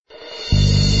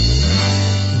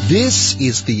This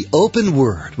is the Open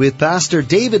Word with Pastor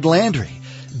David Landry.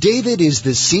 David is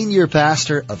the senior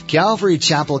pastor of Calvary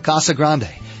Chapel, Casa Grande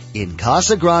in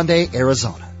Casa Grande,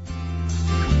 Arizona.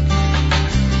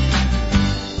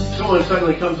 Someone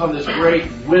suddenly comes on this great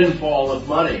windfall of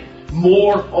money.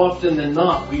 More often than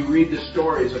not, we read the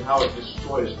stories of how it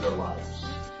destroys their lives.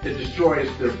 It destroys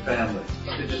their family.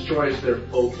 It destroys their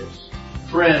focus.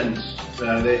 Friends,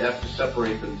 they have to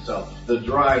separate themselves. The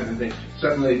drive, and they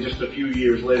suddenly, just a few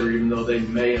years later, even though they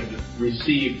may have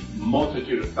received a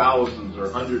multitude of thousands or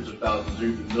hundreds of thousands or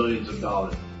even millions of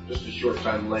dollars, just a short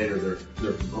time later,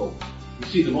 they're broke. You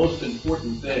see, the most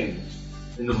important things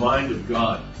in the mind of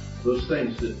God, those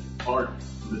things that aren't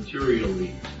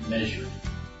materially measured.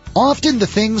 Often the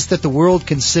things that the world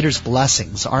considers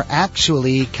blessings are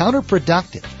actually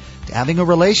counterproductive to having a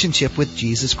relationship with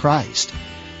Jesus Christ.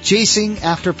 Chasing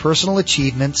after personal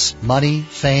achievements, money,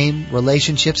 fame,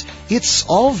 relationships, it's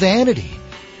all vanity.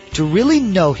 To really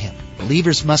know Him,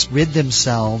 believers must rid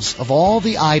themselves of all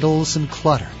the idols and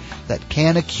clutter that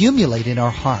can accumulate in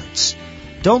our hearts.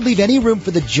 Don't leave any room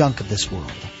for the junk of this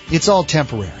world. It's all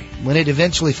temporary. When it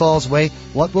eventually falls away,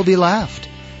 what will be left?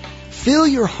 Fill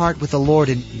your heart with the Lord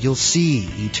and you'll see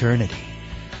eternity.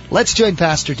 Let's join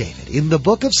Pastor David in the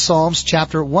book of Psalms,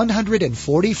 chapter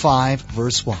 145,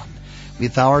 verse 1.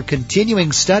 With our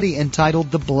continuing study entitled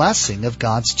The Blessing of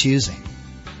God's Choosing.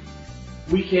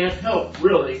 We can't help,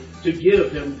 really, to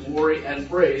give Him glory and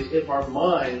praise if our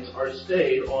minds are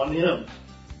stayed on Him.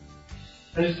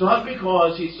 And it's not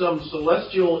because He's some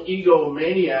celestial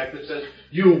egomaniac that says,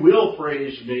 you will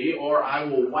praise me or I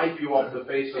will wipe you off the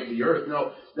face of the earth.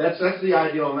 No, that's the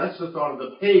ideal, and that's the thought of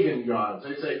the pagan gods.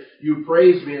 They say, you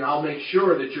praise me and I'll make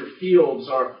sure that your fields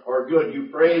are good. You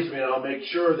praise me and I'll make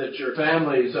sure that your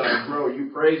families grow.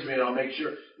 You praise me and I'll make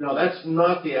sure. No, that's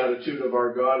not the attitude of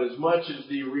our God as much as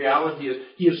the reality is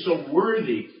He is so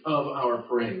worthy of our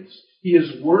praise. He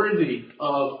is worthy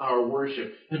of our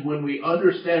worship. And when we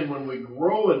understand, when we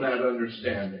grow in that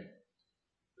understanding,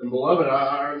 and beloved,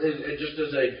 just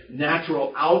as a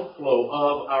natural outflow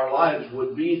of our lives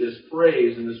would be this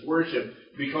praise and this worship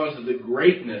because of the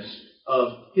greatness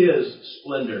of His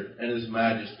splendor and His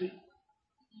majesty.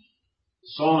 The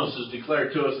psalmist has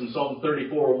declared to us in Psalm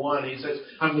 34:1, he says,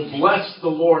 I will bless the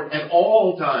Lord at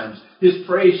all times. His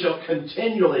praise shall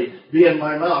continually be in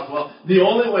my mouth. Well, the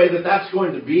only way that that's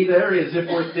going to be there is if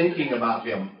we're thinking about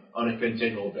Him on a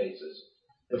continual basis.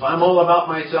 If I'm all about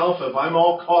myself, if I'm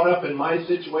all caught up in my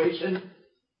situation,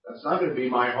 that's not going to be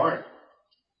my heart.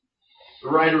 The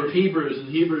writer of Hebrews in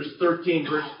Hebrews 13,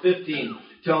 verse 15,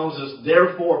 tells us,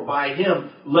 therefore, by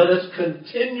Him, let us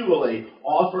continually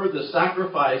offer the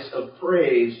sacrifice of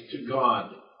praise to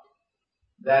God.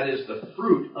 That is the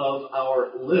fruit of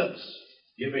our lips,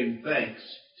 giving thanks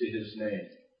to His name.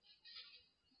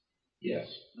 Yes,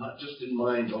 not just in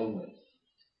mind only,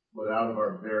 but out of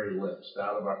our very lips,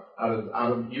 out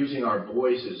of using our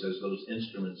voices as those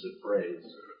instruments of praise.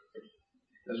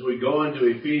 As we go into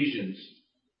Ephesians,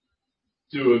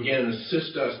 to again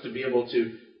assist us to be able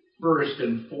to first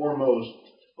and foremost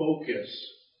focus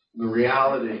the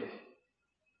reality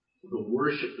of the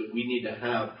worship that we need to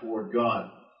have toward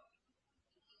God.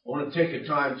 I want to take a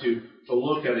time to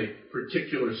look at a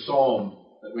particular psalm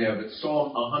that we have. It's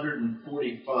Psalm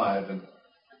 145, and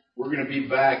we're going to be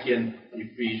back in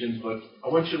Ephesians, but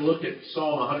I want you to look at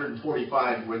Psalm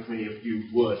 145 with me, if you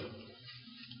would.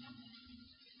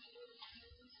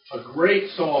 A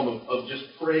great psalm of just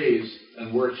praise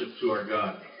and worship to our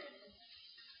God.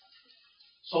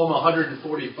 Psalm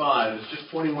 145 is just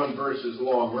 21 verses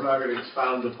long. We're not going to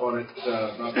expound upon it,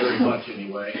 not very much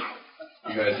anyway.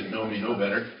 You guys that know me know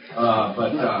better.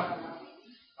 But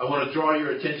I want to draw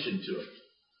your attention to it.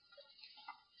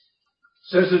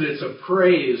 Says that it's a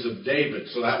praise of David,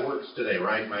 so that works today,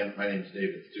 right? My name's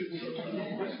David, too. So.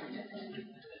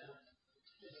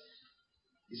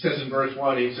 He says in verse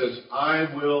 1, he says, I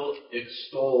will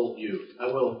extol you. I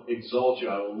will exalt you.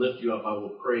 I will lift you up. I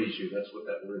will praise you. That's what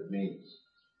that word means.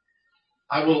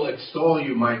 I will extol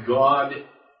you, my God,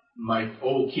 my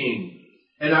O King.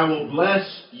 And I will bless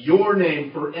your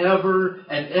name forever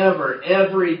and ever.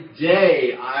 Every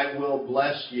day I will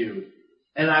bless you.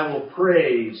 And I will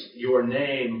praise your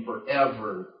name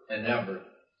forever and ever.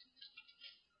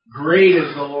 Great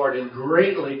is the Lord and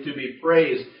greatly to be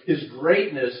praised. His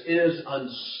greatness is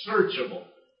unsearchable.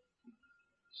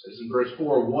 It says in verse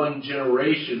 4, one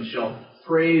generation shall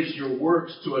praise your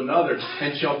works to another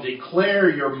and shall declare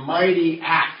your mighty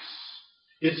acts.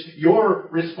 It's your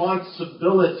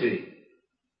responsibility.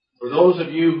 For those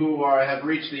of you who have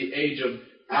reached the age of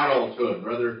adulthood,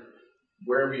 rather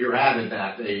wherever you're at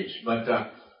that age, but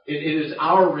it is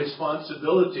our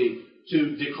responsibility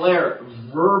to declare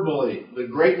verbally the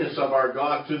greatness of our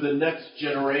God to the next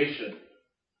generation.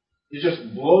 It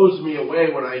just blows me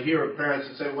away when I hear of parents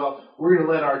that say, well, we're going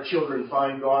to let our children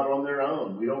find God on their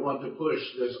own. We don't want to push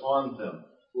this on them.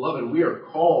 Beloved, we are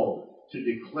called to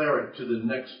declare it to the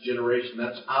next generation.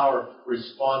 That's our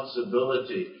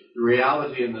responsibility. The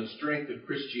reality and the strength of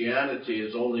Christianity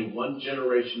is only one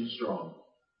generation strong.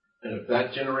 And if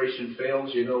that generation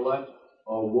fails, you know what?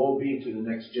 Oh, woe be to the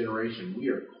next generation. We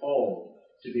are called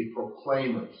to be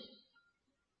proclaimers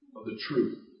of the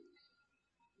truth.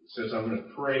 It says, I'm going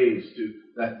to praise to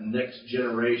that next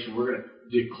generation. We're going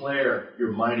to declare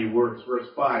your mighty works. Verse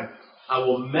 5, I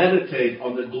will meditate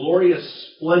on the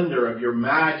glorious splendor of your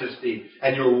majesty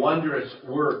and your wondrous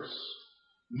works.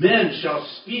 Men shall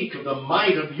speak of the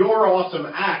might of your awesome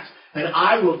acts, and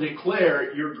I will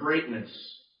declare your greatness.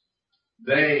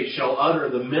 They shall utter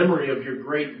the memory of your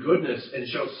great goodness and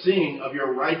shall sing of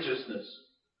your righteousness.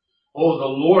 Oh, the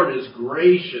Lord is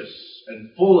gracious and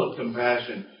full of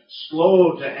compassion,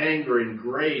 slow to anger and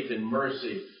great in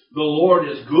mercy. The Lord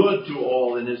is good to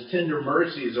all, and his tender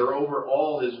mercies are over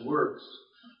all his works.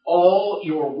 All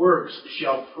your works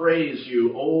shall praise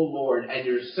you, O Lord, and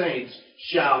your saints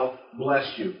shall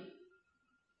bless you.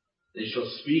 They shall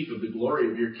speak of the glory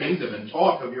of your kingdom and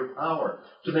talk of your power,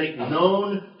 to make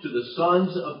known to the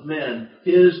sons of men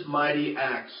his mighty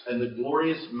acts and the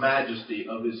glorious majesty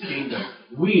of his kingdom.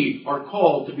 We are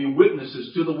called to be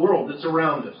witnesses to the world that's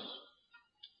around us.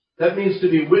 That means to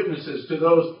be witnesses to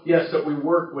those, yes, that we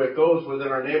work with, those within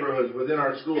our neighborhoods, within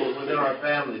our schools, within our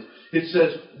families. It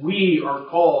says we are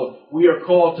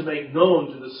called to make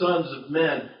known to the sons of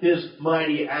men his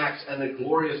mighty acts and the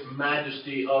glorious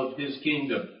majesty of his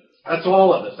kingdom. That's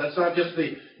all of us. That's not just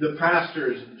the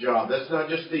pastor's job. That's not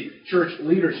just the church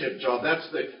leadership job. That's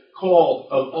the call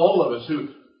of all of us who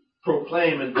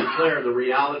proclaim and declare the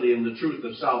reality and the truth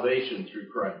of salvation through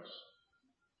Christ.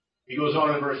 He goes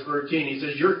on in verse 13. He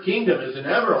says, your kingdom is an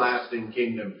everlasting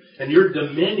kingdom, and your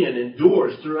dominion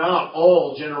endures throughout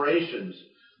all generations.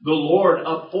 The Lord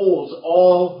upholds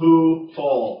all who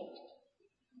fall.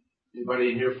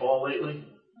 Anybody in here fall lately?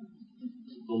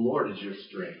 The Lord is your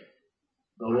strength.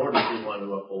 The Lord is the one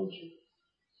who upholds you.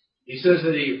 He says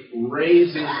that he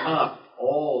raises up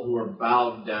all who are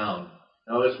bowed down.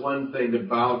 Now, it's one thing to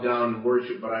bow down and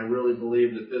worship, but I really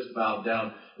believe that this bow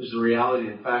down is the reality,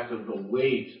 in fact, of the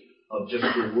weight of just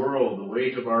the world, the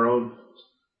weight of our own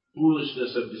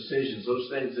foolishness of decisions, those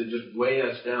things that just weigh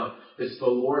us down. It's the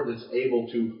Lord that's able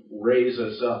to raise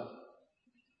us up.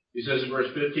 He says in verse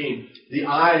 15, the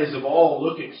eyes of all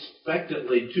look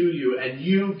expectantly to you, and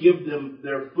you give them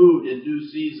their food in due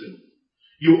season.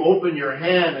 You open your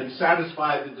hand and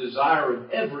satisfy the desire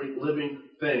of every living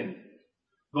thing.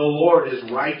 The Lord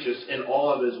is righteous in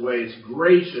all of his ways,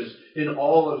 gracious in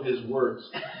all of his works.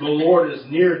 The Lord is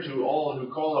near to all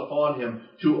who call upon him,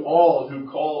 to all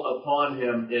who call upon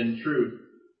him in truth.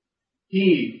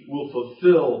 He will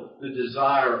fulfill the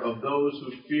desire of those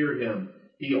who fear him.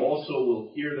 He also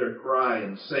will hear their cry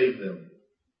and save them.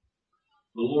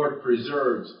 The Lord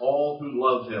preserves all who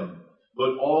love him,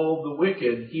 but all the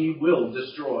wicked he will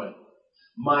destroy.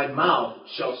 My mouth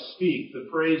shall speak the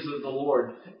praise of the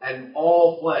Lord, and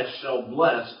all flesh shall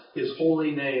bless his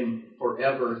holy name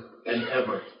forever and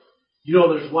ever. You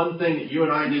know, there's one thing that you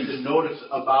and I need to notice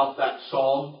about that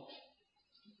psalm.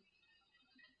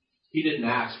 He didn't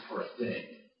ask for a thing.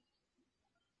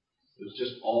 It was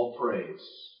just all praise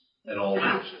and all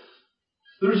worship.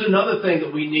 There's another thing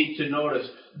that we need to notice.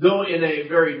 Though in a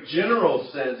very general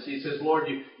sense, he says, Lord,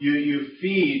 you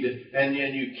feed and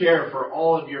you care for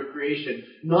all of your creation.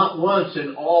 Not once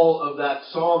in all of that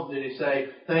psalm did he say,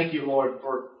 thank you, Lord,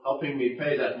 for helping me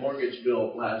pay that mortgage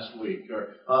bill last week.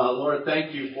 Or, Lord,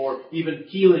 thank you for even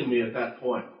healing me at that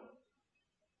point.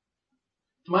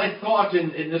 My thought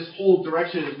in this whole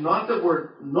direction is not that we're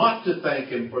not to thank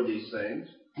him for these things.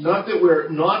 Not that we're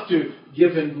not to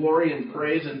give him glory and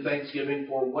praise and thanksgiving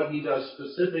for what he does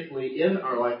specifically in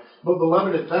our life. But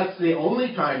beloved, if that's the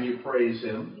only time you praise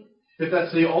him, if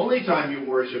that's the only time you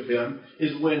worship him,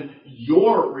 is when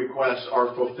your requests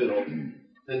are fulfilled,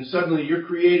 then suddenly you're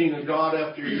creating a God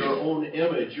after your own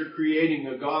image. You're creating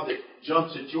a God that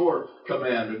jumps at your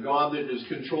command, a God that is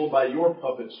controlled by your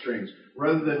puppet strings,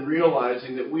 rather than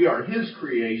realizing that we are his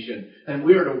creation and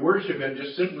we are to worship him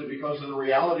just simply because of the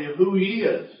reality of who he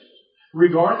is.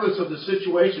 Regardless of the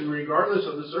situation, regardless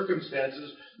of the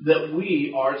circumstances that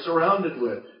we are surrounded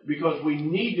with. Because we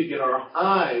need to get our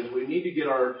eyes, we need to get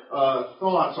our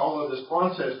thoughts, all of this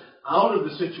process out of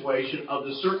the situation, of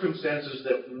the circumstances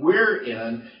that we're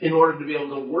in order to be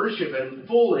able to worship him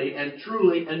fully and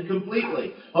truly and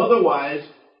completely. Otherwise,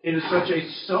 it is such a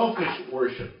selfish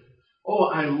worship. Oh,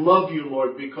 I love you,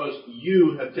 Lord, because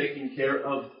you have taken care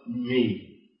of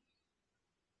me.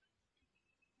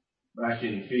 Back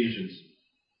in Ephesians.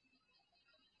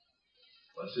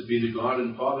 Blessed be the God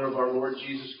and Father of our Lord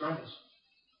Jesus Christ,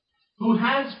 who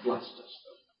has blessed us.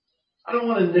 I don't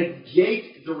want to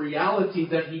negate the reality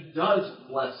that He does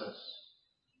bless us.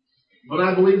 But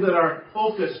I believe that our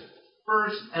focus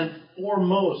first and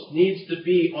foremost needs to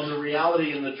be on the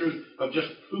reality and the truth of just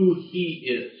who He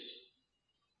is.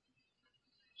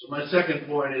 So my second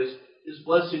point is, His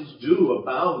blessings do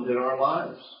abound in our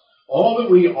lives. All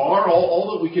that we are,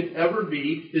 all that we could ever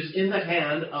be, is in the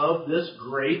hand of this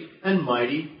great and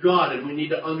mighty God. And we need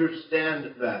to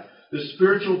understand that. The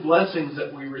spiritual blessings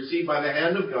that we receive by the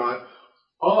hand of God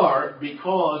are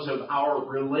because of our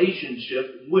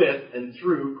relationship with and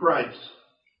through Christ.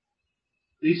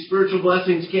 These spiritual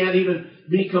blessings can't even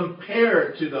be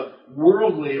compared to the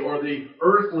worldly or the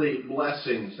earthly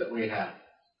blessings that we have.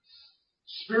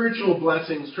 Spiritual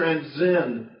blessings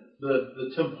transcend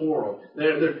the temporal.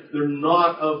 They're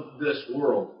not of this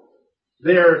world.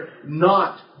 They're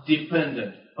not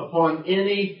dependent upon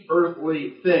any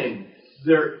earthly thing.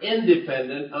 They're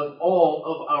independent of all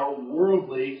of our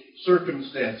worldly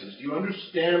circumstances. Do you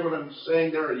understand what I'm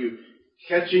saying there? Are you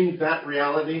catching that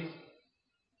reality?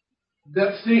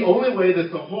 That's the only way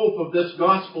that the hope of this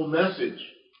gospel message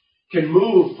can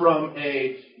move from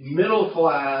a middle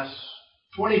class,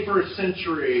 21st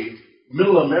century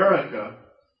middle America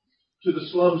to the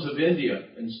slums of India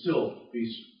and still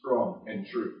be strong and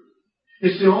true.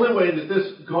 It's the only way that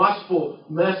this gospel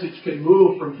message can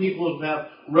move from people who have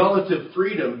relative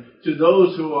freedom to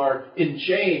those who are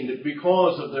enchained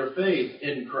because of their faith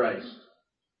in Christ.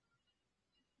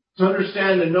 To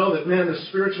understand and know that, man, the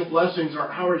spiritual blessings are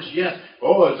ours, yes.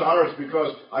 Oh, it's ours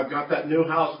because I've got that new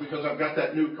house, because I've got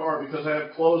that new car, because I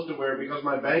have clothes to wear, because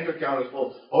my bank account is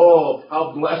full. Oh,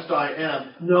 how blessed I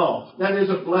am. No, that is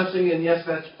a blessing, and yes,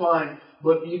 that's fine.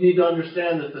 But you need to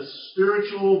understand that the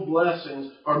spiritual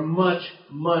blessings are much,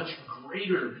 much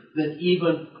greater than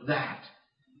even that. That's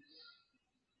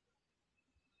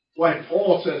why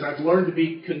Paul says, I've learned to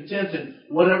be content in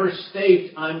whatever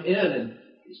state I'm in. And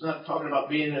he's not talking about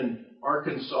being in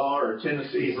Arkansas or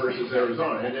Tennessee versus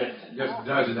Arizona.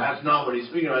 That's not what he's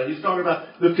speaking about. He's talking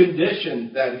about the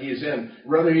condition that he's in.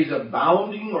 Whether he's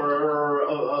abounding or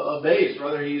abased.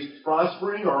 Whether he's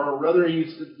prospering or whether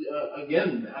he's,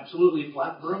 again, absolutely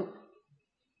flat broke.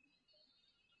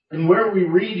 And where we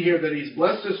read here that He's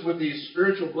blessed us with these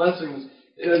spiritual blessings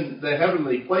in the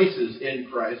heavenly places in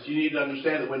Christ, you need to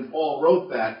understand that when Paul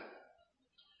wrote that,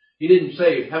 he didn't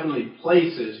say heavenly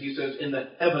places. He says in the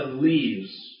heavenlies.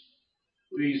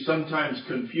 We sometimes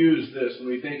confuse this and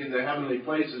we think in the heavenly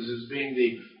places as being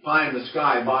the pie in the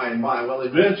sky by and by. Well,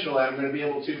 eventually I'm going to be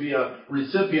able to be a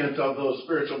recipient of those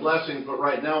spiritual blessings, but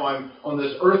right now I'm on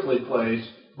this earthly place,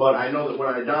 but I know that when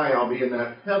I die I'll be in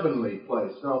that heavenly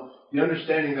place. Now, the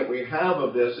understanding that we have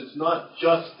of this, it's not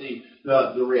just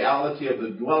the reality of the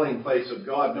dwelling place of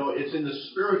God. No, it's in the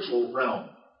spiritual realm.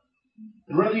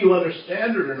 And whether you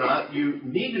understand it or not, you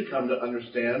need to come to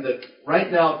understand that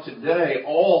right now, today,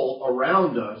 all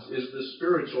around us is the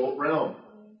spiritual realm.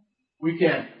 We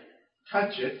can't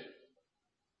touch it.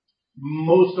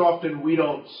 Most often we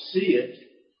don't see it,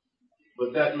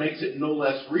 but that makes it no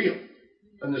less real.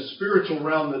 And the spiritual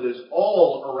realm that is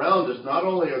all around us, not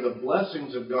only are the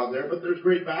blessings of God there, but there's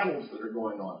great battles that are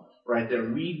going on right there.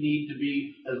 We need to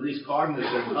be at least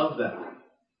cognizant of that.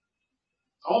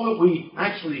 All that we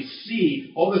actually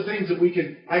see, all the things that we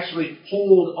can actually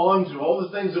hold on to, all the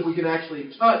things that we can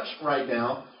actually touch right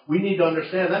now, we need to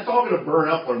understand that's all going to burn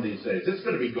up one of these days. It's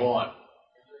going to be gone.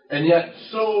 And yet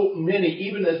so many,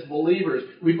 even as believers,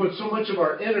 we put so much of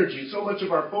our energy, so much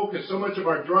of our focus, so much of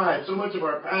our drive, so much of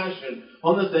our passion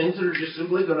on the things that are just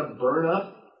simply going to burn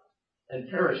up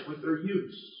and perish with their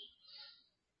use.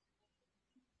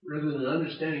 Rather than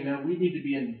understanding that we need to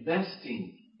be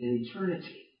investing in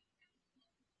eternity.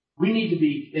 We need to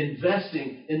be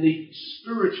investing in the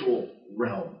spiritual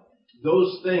realm.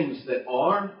 Those things that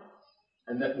are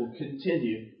and that will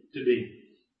continue to be.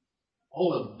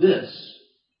 All of this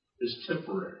is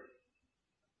temporary.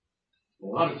 A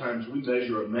lot of times we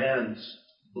measure a man's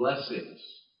blessings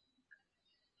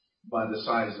by the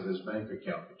size of his bank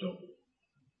account, don't we?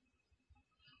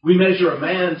 We measure a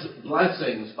man's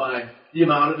blessings by the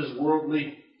amount of his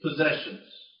worldly possessions.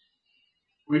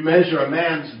 We measure a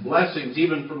man's blessings,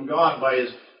 even from God, by his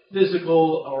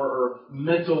physical or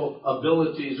mental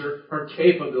abilities or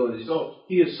capabilities. Oh,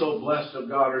 he is so blessed of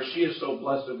God, or she is so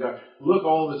blessed of God. Look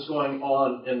all that's going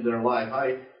on in their life.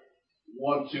 I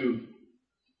want to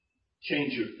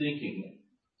change your thinking.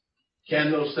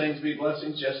 Can those things be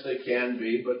blessings? Yes, they can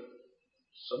be, but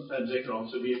sometimes they can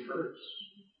also be a curse.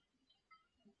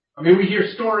 I mean, we hear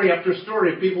story after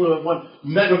story of people who have won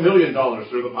mega $1 million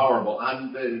through the Powerball.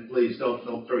 Please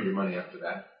don't throw your money after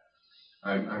that.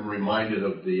 I'm reminded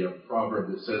of the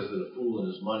proverb that says that a fool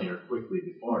and his money are quickly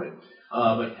departed.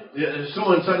 But if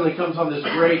someone suddenly comes on this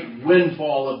great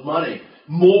windfall of money,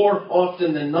 more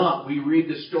often than not, we read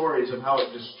the stories of how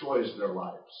it destroys their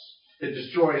lives. It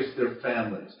destroys their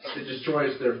families. It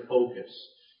destroys their focus.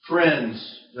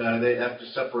 Friends, they have to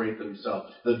separate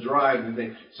themselves. The drive, and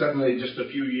they suddenly, just a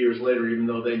few years later, even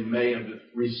though they may have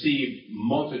received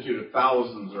multitude of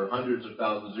thousands or hundreds of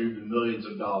thousands or even millions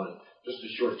of dollars, just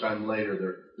a short time later,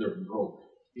 they're broke.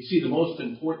 You see, the most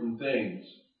important things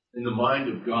in the mind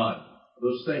of God are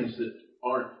those things that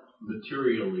aren't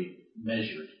materially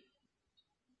measured.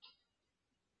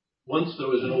 Once there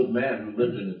was an old man who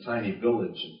lived in a tiny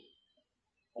village, and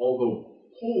although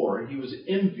poor, he was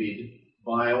envied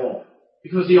by all,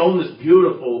 because he owned this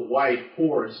beautiful white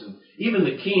horse, and even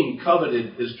the king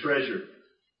coveted his treasure.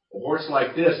 A horse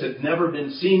like this had never been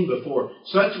seen before.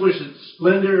 Such was its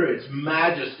splendor, its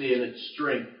majesty, and its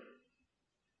strength.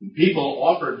 And people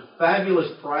offered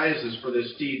fabulous prizes for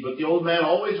this steed, but the old man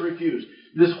always refused.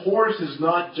 This horse is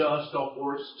not just a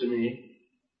horse to me.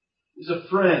 He's a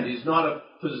friend. He's not a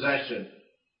possession.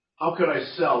 How could I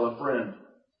sell a friend?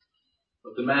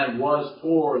 But the man was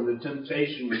poor and the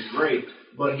temptation was great,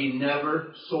 but he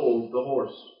never sold the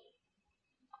horse.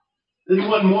 Then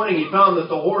one morning he found that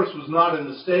the horse was not in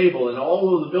the stable, and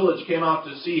all of the village came out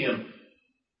to see him.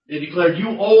 They declared, "You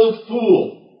old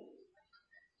fool!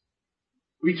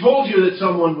 We told you that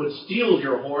someone would steal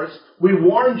your horse. We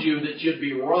warned you that you'd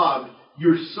be robbed.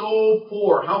 You're so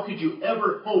poor. How could you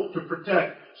ever hope to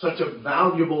protect such a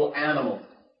valuable animal?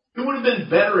 It would have been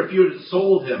better if you had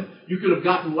sold him. You could have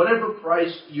gotten whatever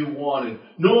price you wanted.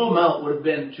 No amount would have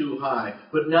been too high.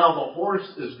 But now the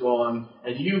horse is gone,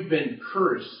 and you've been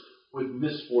cursed with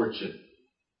misfortune."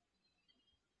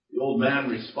 The old man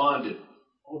responded,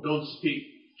 "Oh, don't speak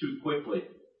too quickly.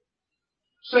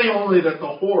 Say only that the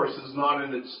horse is not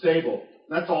in its stable.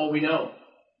 That's all we know.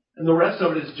 And the rest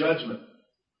of it is judgment.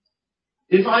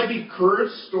 If I be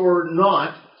cursed or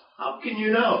not, how can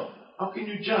you know? How can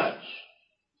you judge?"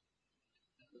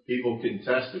 People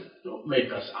contested, "Don't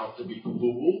make us out to be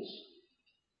fools.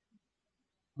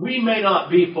 We may not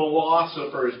be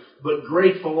philosophers, but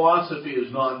great philosophy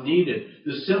is not needed.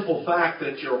 The simple fact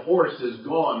that your horse is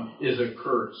gone is a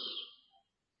curse."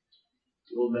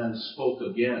 The old man spoke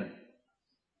again.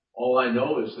 "All I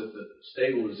know is that the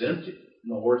stable is empty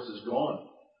and the horse is gone.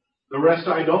 The rest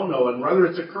I don't know, and whether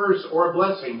it's a curse or a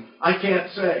blessing, I can't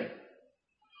say.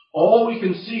 All we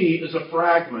can see is a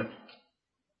fragment.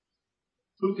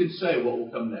 Who can say what will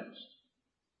come next?"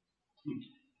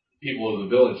 People of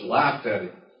the village laughed at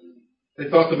him. They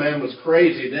thought the man was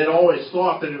crazy. They had always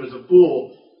thought that he was a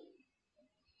fool.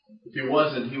 If he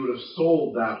wasn't, he would have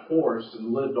sold that horse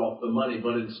and lived off the money.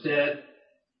 But instead,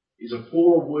 he's a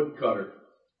poor woodcutter,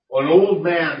 an old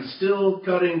man still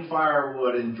cutting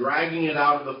firewood and dragging it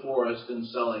out of the forest and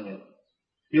selling it.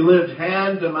 He lived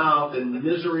hand to mouth in the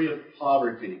misery of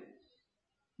poverty.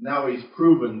 Now he's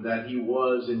proven that he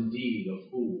was indeed a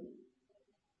fool.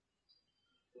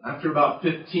 After about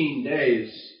 15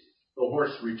 days, the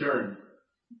horse returned.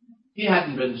 He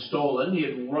hadn't been stolen. He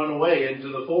had run away into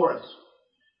the forest.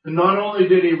 And not only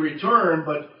did he return,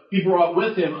 but he brought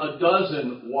with him a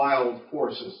dozen wild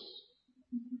horses.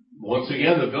 Once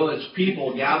again, the village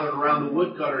people gathered around the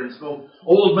woodcutter and spoke,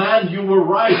 "Old man, you were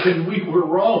right and we were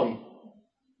wrong.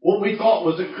 What we thought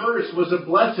was a curse was a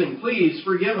blessing. Please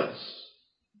forgive us."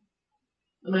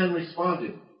 The man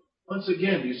responded, "Once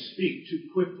again, you speak too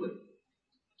quickly.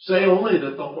 Say only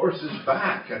that the horse is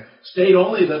back. State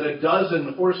only that a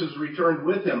dozen horses returned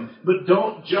with him. But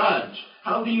don't judge.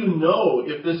 How do you know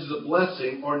if this is a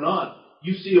blessing or not?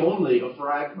 You see only a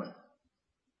fragment.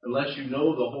 Unless you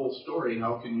know the whole story,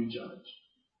 how can you judge?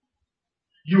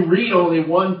 You read only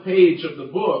one page of the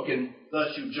book, and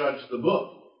thus you judge the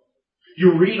book.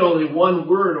 You read only one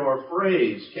word or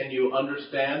phrase. Can you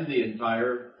understand the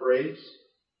entire phrase?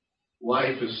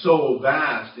 Life is so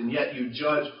vast, and yet you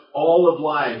judge all of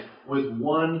life with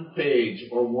one page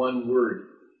or one word.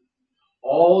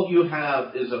 All you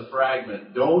have is a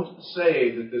fragment. Don't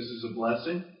say that this is a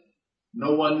blessing.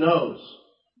 No one knows.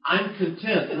 I'm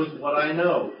content with what I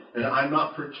know, and I'm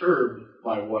not perturbed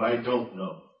by what I don't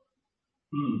know."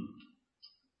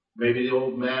 Maybe the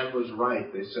old man was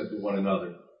right, they said to one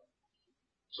another.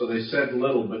 So they said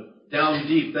little, but down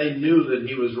deep, they knew that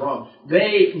he was wrong.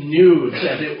 They knew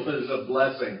that it was a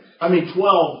blessing.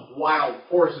 12 wild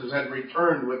horses had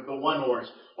returned with the one horse.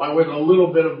 Why, with a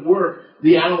little bit of work,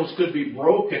 the animals could be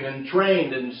broken and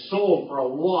trained and sold for a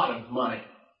lot of money.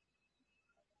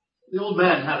 The old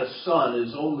man had a son,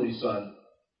 his only son.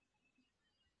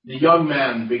 The young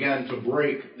man began to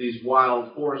break these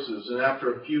wild horses, and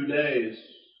after a few days,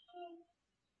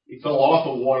 he fell off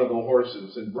of one of the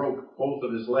horses and broke both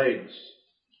of his legs.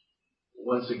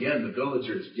 Once again, the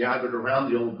villagers gathered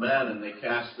around the old man and they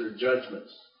cast their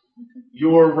judgments. You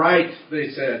were right, they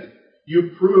said.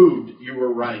 You proved you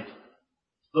were right.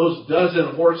 Those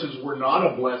dozen horses were not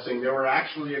a blessing. They were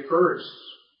actually a curse.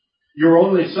 Your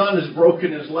only son has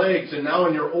broken his legs, and now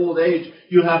in your old age,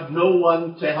 you have no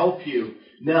one to help you.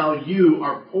 Now you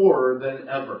are poorer than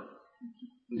ever.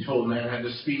 The old man had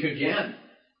to speak again.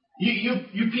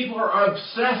 You people are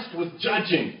obsessed with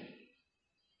judging.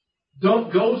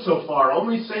 Don't go so far.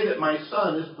 Only say that my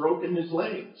son has broken his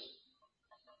legs.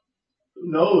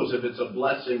 Who knows if it's a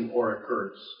blessing or a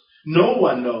curse? No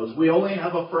one knows. We only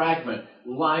have a fragment.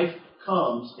 Life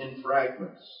comes in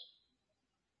fragments.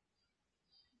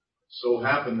 So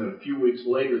happened that a few weeks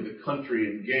later, the country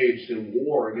engaged in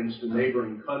war against a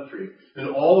neighboring country, and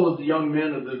all of the young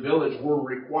men of the village were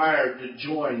required to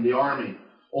join the army.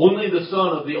 Only the son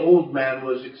of the old man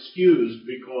was excused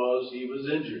because he was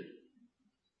injured.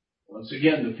 Once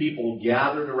again, the people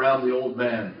gathered around the old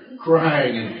man,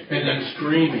 crying and then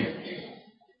screaming,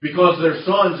 because their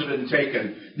sons had been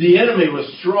taken. The enemy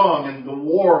was strong, and the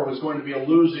war was going to be a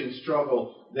losing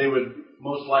struggle. They would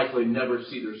most likely never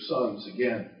see their sons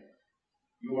again.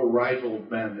 You were right, old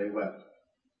man, they wept.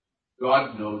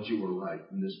 God knows you were right,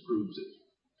 and this proves it.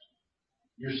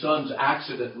 Your son's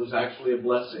accident was actually a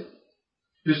blessing.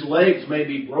 His legs may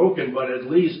be broken, but at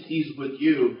least he's with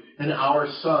you, and our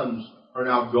sons are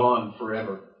now gone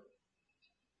forever.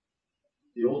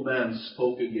 The old man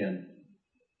spoke again.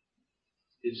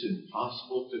 It's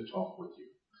impossible to talk with you.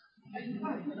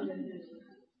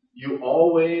 You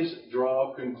always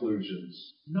draw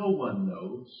conclusions. No one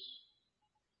knows.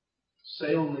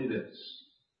 Say only this.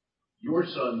 Your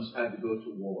sons had to go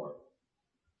to war,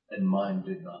 and mine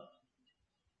did not.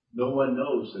 No one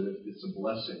knows that if it's a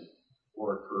blessing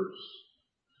or a curse.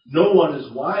 No one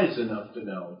is wise enough to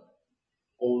know.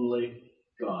 Only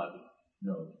God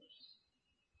knows.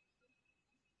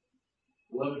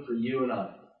 Beloved, for you and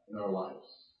I in our lives,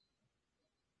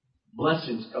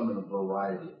 blessings come in a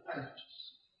variety of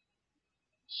packages.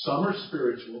 Some are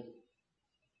spiritual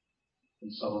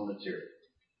and some are material.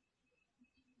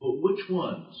 But which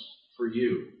ones, for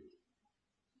you,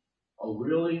 are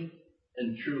really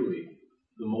and truly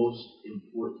the most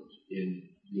important in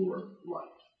your life?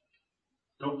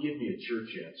 Don't give me a church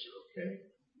answer, okay?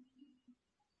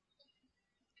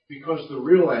 Because the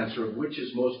real answer of which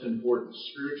is most important,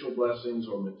 spiritual blessings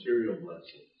or material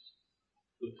blessings,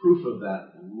 the proof of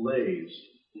that lays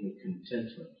in the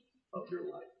contentment of your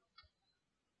life.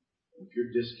 If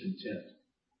you're discontent,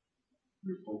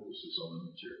 your focus is on the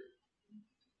material.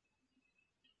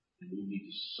 And we need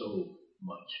to so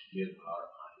much get our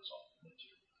eyes off the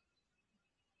material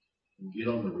and get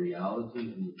on the reality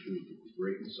and the truth of the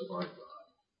greatness of our God.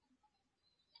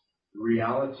 The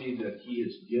reality that He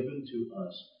has given to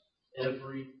us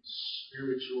every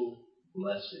spiritual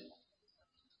blessing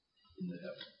in the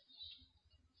heavens.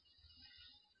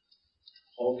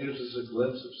 Paul gives us a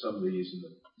glimpse of some of these in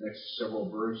the next several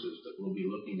verses that we'll be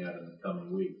looking at in the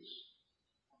coming weeks.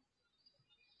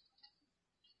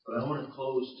 But I want to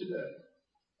close today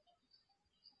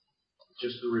with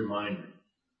just a reminder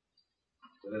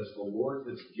that as the Lord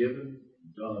has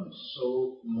done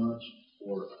so much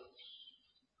for us,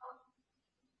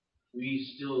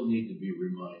 we still need to be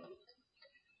reminded.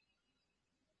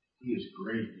 He is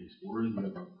great. He's worthy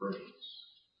of our praise.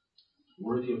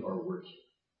 Worthy of our worship.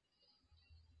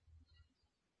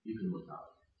 Even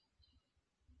without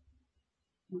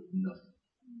it. With nothing.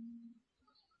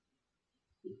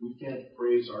 If we can't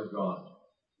praise our God,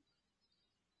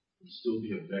 we'll still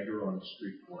be a beggar on a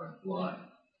street corner, blind.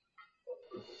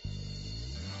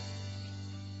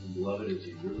 And beloved, is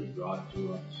He really God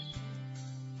to us?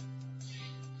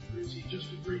 Or is He just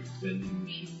a great vending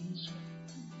machine?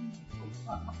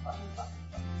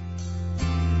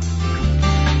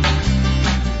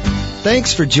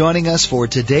 Thanks for joining us for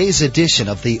today's edition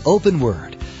of the Open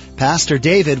Word. Pastor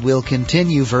David will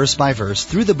continue verse by verse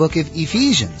through the book of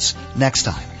Ephesians next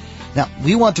time. Now,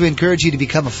 we want to encourage you to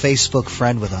become a Facebook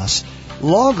friend with us.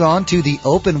 Log on to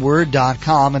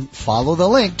theopenword.com and follow the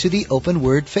link to the Open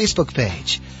Word Facebook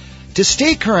page. To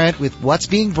stay current with what's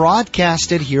being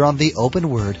broadcasted here on the Open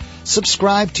Word,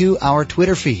 subscribe to our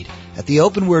Twitter feed at the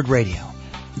Open Word Radio.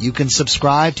 You can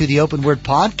subscribe to the Open Word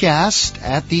podcast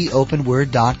at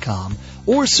theopenword.com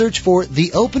or search for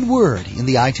The Open Word in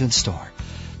the iTunes Store.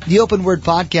 The Open Word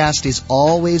podcast is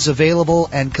always available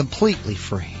and completely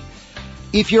free.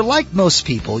 If you're like most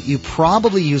people, you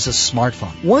probably use a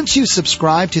smartphone. Once you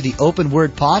subscribe to the Open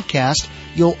Word podcast,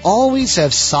 you'll always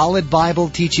have solid Bible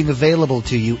teaching available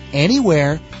to you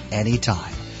anywhere,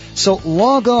 anytime. So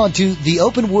log on to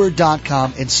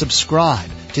theopenword.com and subscribe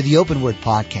to the Open Word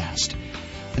podcast.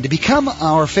 And to become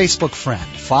our Facebook friend,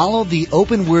 follow the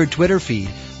Open Word Twitter feed,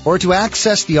 or to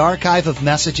access the archive of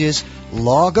messages,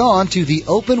 log on to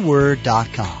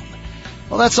theopenword.com.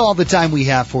 Well, that's all the time we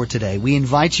have for today. We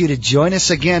invite you to join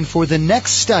us again for the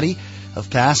next study of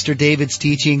Pastor David's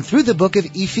teaching through the book of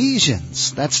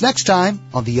Ephesians. That's next time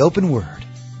on The Open Word.